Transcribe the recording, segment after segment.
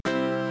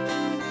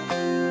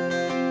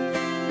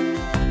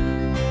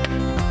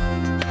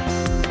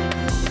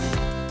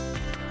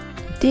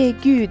Det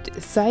Gud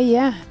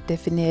sier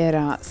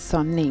definerer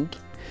sanning.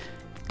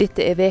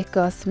 Dette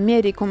vekas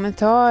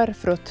mediekommentar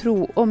fra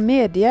Tro og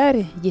Medier,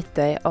 gitt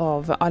deg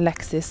av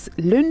Alexis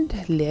Lund,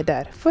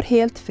 leder for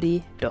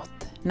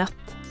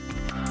heltfri.nett.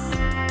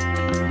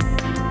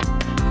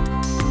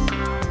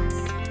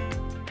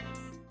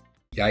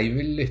 Jeg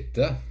vil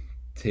lytte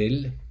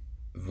til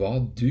hva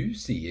du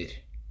sier.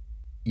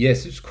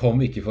 Jesus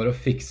kom ikke for å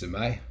fikse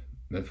meg,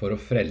 men for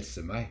å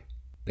frelse meg.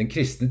 Den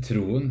kristne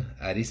troen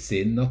i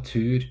sin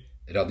natur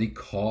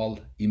radikal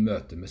i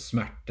møte med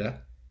smerte,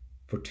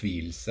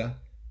 fortvilelse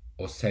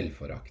og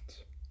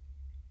selvforakt.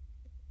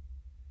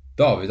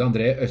 David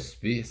André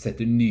Østby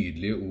setter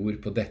nydelige ord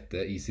på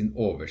dette i sin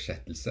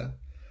oversettelse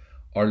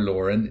av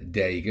Lauren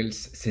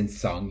Daigles sin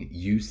sang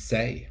You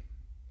Say.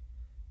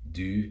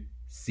 Du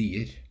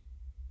sier.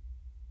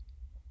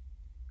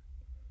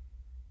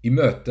 I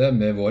møte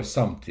med vår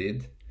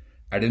samtid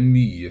det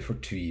mye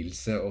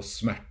fortvilelse og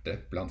smerte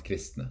blant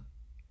kristne.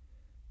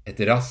 Et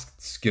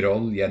raskt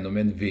scroll gjennom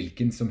en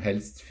hvilken som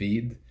helst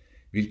feed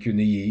vil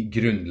kunne gi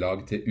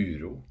grunnlag til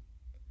uro.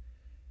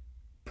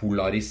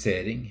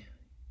 Polarisering,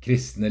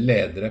 kristne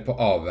ledere på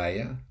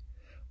avveie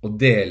og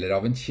deler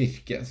av en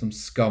kirke som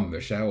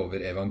skammer seg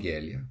over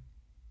evangeliet.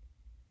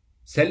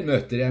 Selv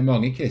møter jeg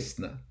mange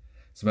kristne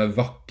som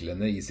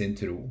vaklende i sin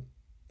tro.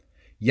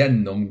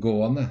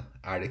 Gjennomgående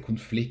det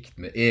konflikt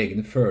med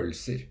egne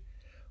følelser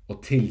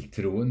og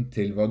tiltroen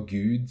til hva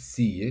Gud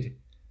sier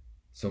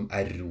som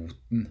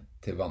roten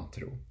til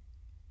vantro.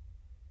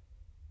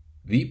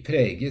 Vi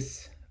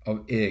preges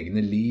av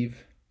egne liv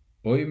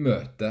og i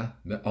møte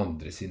med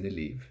andre sine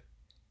liv.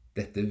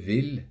 Dette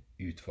vil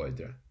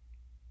utfordre.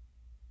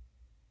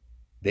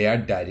 Det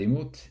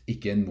derimot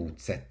ikke en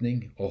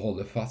motsetning å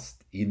holde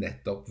fast i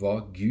nettopp hva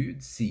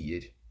Gud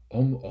sier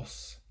om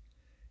oss,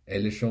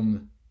 eller som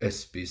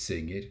Østby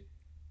synger,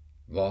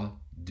 hva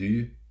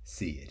du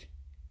sier.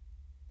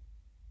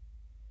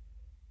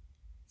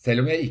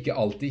 Selv om jeg ikke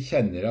alltid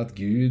kjenner at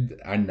Gud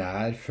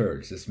nær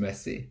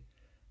følelsesmessig,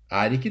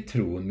 ikke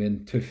troen min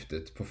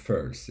tuftet på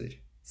følelser,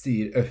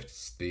 sier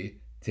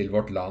Østby til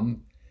Vårt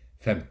Land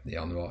 15.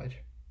 januar.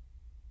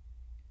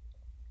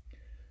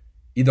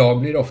 I dag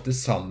blir ofte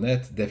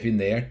sannhet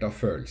definert av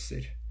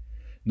følelser,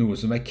 noe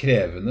som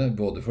krevende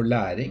både for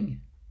læring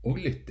og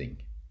lytting.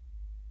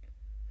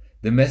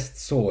 Det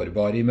mest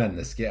sårbare i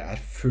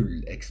mennesket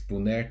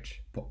fulleksponert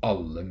på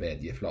alle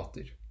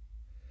medieflater.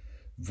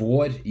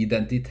 Vår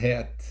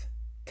identitet,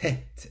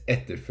 tett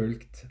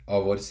etterfulgt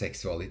av vår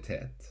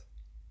seksualitet.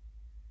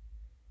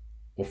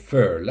 Å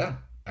føle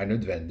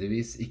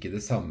nødvendigvis ikke det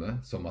samme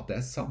som at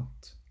det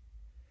sant.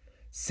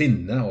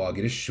 Sinne og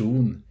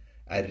aggresjon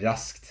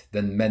raskt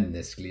den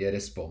menneskelige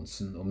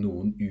responsen om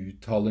noen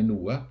uttaler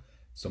noe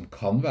som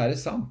kan være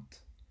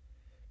sant,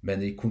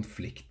 men i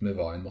konflikt med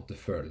hva en måtte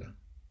føle.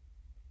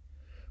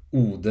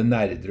 Ode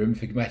Nerdrum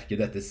fikk merke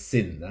dette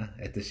sinnet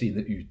etter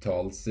sine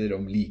uttalelser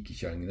om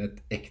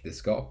likekjønnet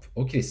ekteskap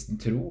og kristen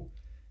tro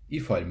i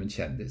Farmen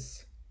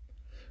kjendis.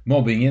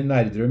 Mobbingen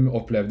Nerdrum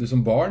opplevde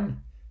som barn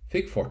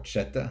fikk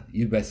fortsette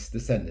i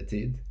beste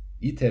sendetid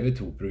i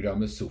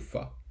TV2-programmet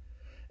Sofa,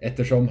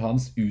 ettersom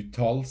hans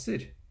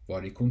uttalelser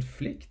var i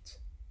konflikt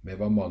med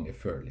hva mange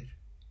føler.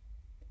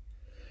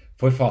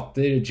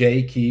 Forfatter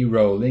J.K.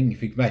 Rowling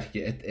fikk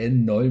merke et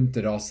enormt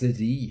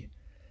raseri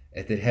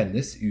etter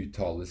hennes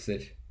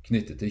uttalelser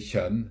knyttet til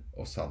kjønn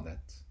og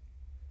sannhet.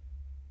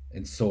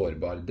 En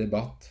sårbar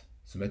debatt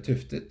som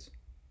tuftet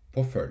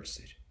på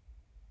følelser.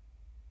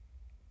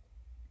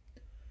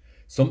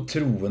 Som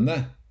troende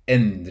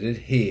endrer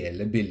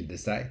hele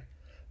bildet seg,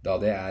 da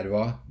det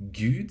hva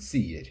Gud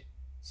sier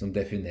som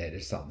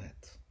definerer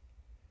sannhet.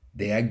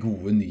 Det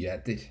gode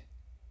nyheter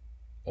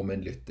om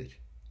en lytter.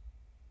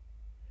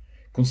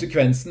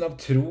 Konsekvensen av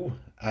tro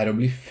å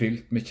bli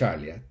fylt med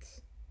kjærlighet,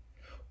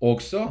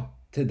 også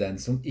til den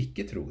som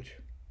ikke tror.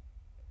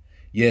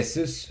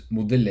 Jesus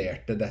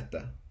modellerte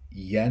dette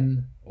igjen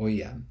og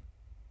igjen,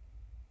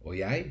 og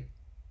jeg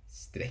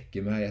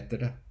strekker meg etter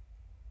det.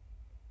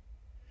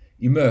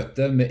 I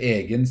møte med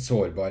egen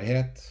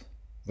sårbarhet,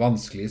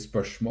 vanskelige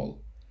spørsmål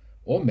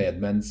og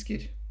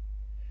medmennesker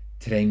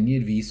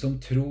trenger vi som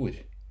tror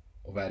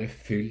å være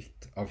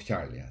fylt av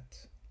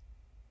kjærlighet.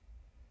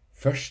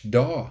 Først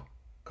da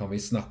kan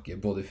vi snakke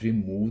både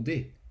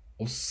frimodig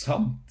og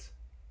sant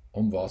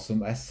om hva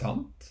som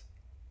sant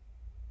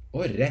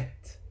og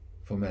rett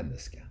for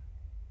mennesket.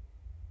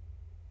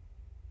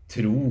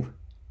 Tro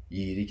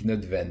gir ikke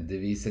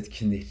nødvendigvis et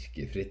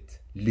knirkefritt,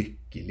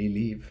 lykkelig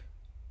liv,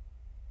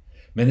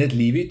 men et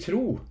liv i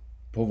tro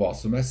på hva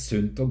som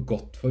sunt og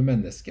godt for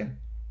mennesket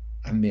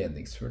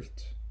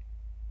meningsfullt.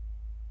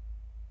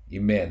 I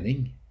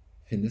mening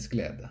finnes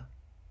glede.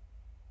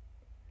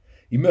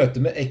 I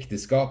møte med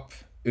ekteskap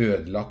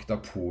ødelagt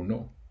av porno,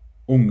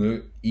 unge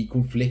i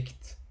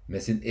konflikt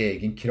med sin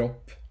egen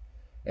kropp,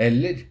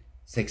 eller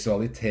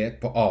seksualitet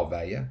på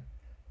avveie,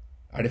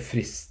 det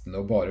fristende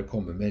å bare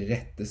komme med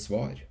rette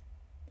svar.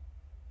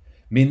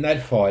 Min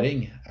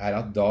erfaring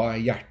at da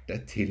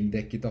hjertet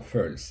tildekket av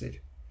følelser,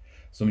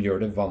 som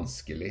gjør det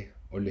vanskelig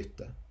å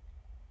lytte.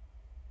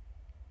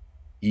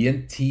 I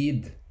en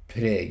tid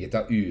preget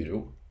av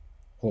uro,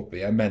 håper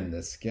jeg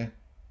mennesket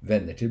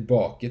vender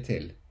tilbake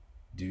til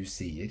du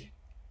sier.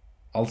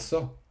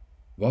 Altså,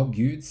 hva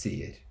Gud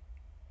sier.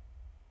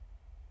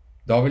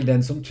 Da vil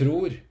den som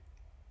tror,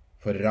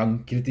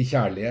 forankret i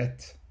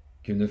kjærlighet,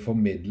 kunne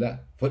formidle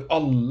for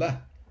alle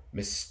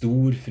med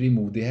stor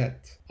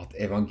frimodighet at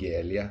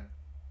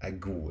evangeliet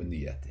er gode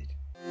nyheter.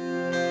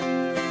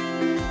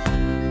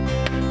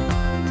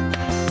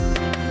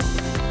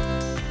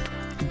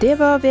 Det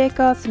var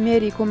vekas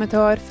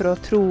mediekommentar fra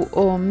Tro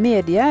og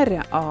Medier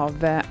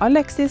av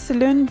Alexis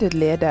Lund,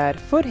 leder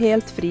for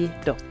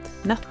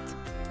heltfri.nett.